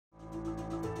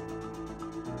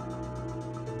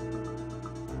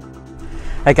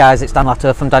Hey guys, it's Dan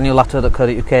Latto from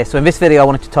Latto.co.uk. So in this video I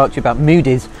wanted to talk to you about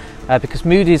Moodys because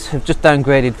Moodys have just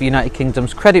downgraded the United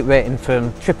Kingdom's credit rating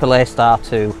from AAA star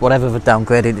to whatever they've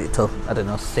downgraded it to, I don't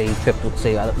know, C, triple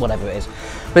C, whatever it is.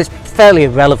 But it's fairly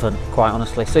irrelevant, quite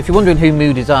honestly. So if you're wondering who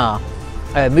Moodys are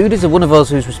one of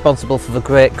those who's responsible for the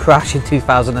great crash in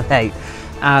 2008.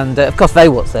 And of course they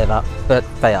won't say that, but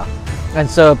they are. And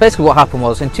so basically what happened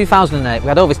was, in 2008 we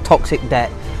had all this toxic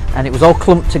debt, and it was all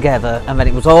clumped together, and then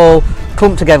it was all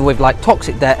clumped together with like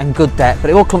toxic debt and good debt, but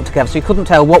it all clumped together so you couldn't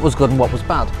tell what was good and what was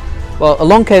bad. Well,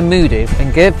 along came Moodys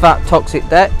and gave that toxic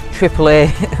debt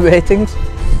AAA ratings.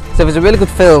 So there's a really good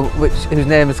film whose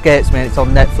name escapes me, and it's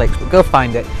on Netflix, but go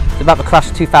find it. It's about the crash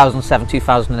of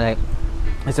 2007-2008.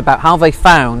 It's about how they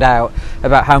found out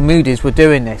about how Moodys were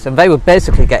doing this, and they were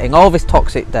basically getting all this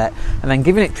toxic debt and then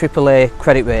giving it AAA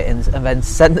credit ratings and then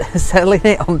selling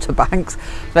it onto banks.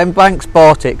 Then banks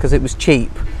bought it because it was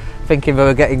cheap, thinking they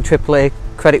were getting AAA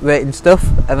credit rating stuff,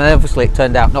 and then obviously it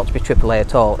turned out not to be AAA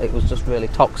at all. It was just really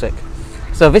toxic.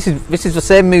 So this is the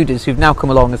same Moodys who've now come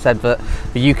along and said that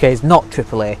the UK is not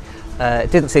AAA.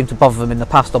 It didn't seem to bother them in the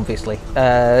past, obviously,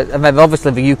 and then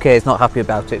obviously the UK is not happy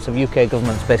about it. So the UK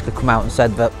government's basically come out and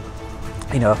said that,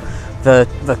 you know,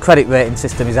 the credit rating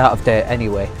system is out of date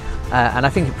anyway, and I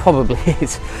think it probably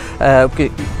is. You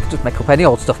can just make up any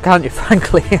old stuff, can't you?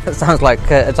 Frankly, it sounds like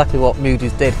exactly what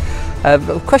Moodys did.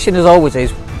 The question, as always,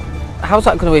 is how's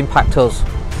that going to impact us?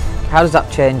 How does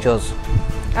that change us?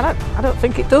 And I don't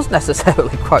think it does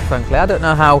necessarily, quite frankly. I don't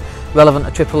know how relevant a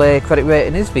AAA credit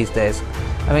rating is these days.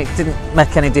 I mean, it didn't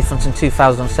make any difference in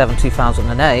 2007,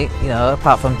 2008, you know,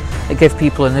 apart from it gave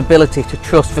people an ability to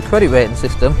trust the credit rating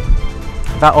system.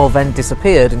 That all then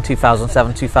disappeared in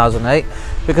 2007, 2008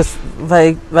 because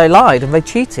they lied and they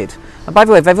cheated. And by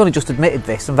the way, they've only just admitted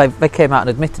this, and they came out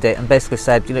and admitted it and basically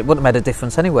said, you know, it wouldn't have made a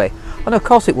difference anyway. Oh no, of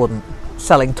course it wouldn't.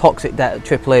 Selling toxic debt at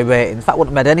AAA ratings, that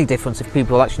wouldn't have made any difference if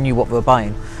people actually knew what they were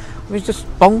buying. It was just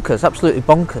bonkers, absolutely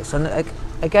bonkers. And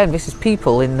again, this is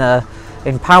people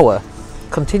in power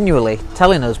continually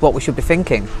telling us what we should be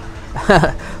thinking,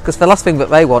 because the last thing that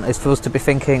they want is for us to be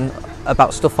thinking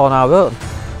about stuff on our own.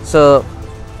 So,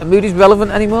 are Moodys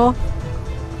relevant anymore?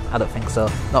 I don't think so,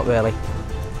 not really,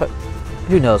 but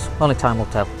who knows, only time will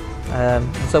tell.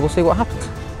 So we'll see what happens.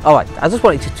 Alright, I just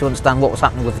wanted you to understand what was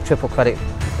happening with the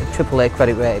AAA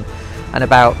credit rating, and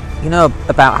about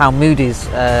how Moodys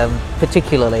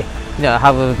particularly, you know,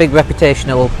 have a big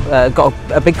reputational, got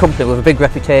a big company with a big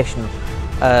reputation,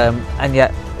 and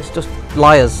yet it's just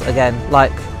liars again,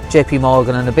 like JP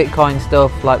Morgan and the Bitcoin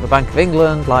stuff, like the Bank of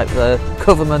England, like the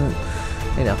government,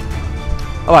 you know.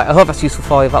 Alright, I hope that's useful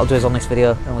for you. That'll do us on this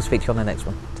video, and we'll speak to you on the next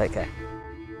one. Take care.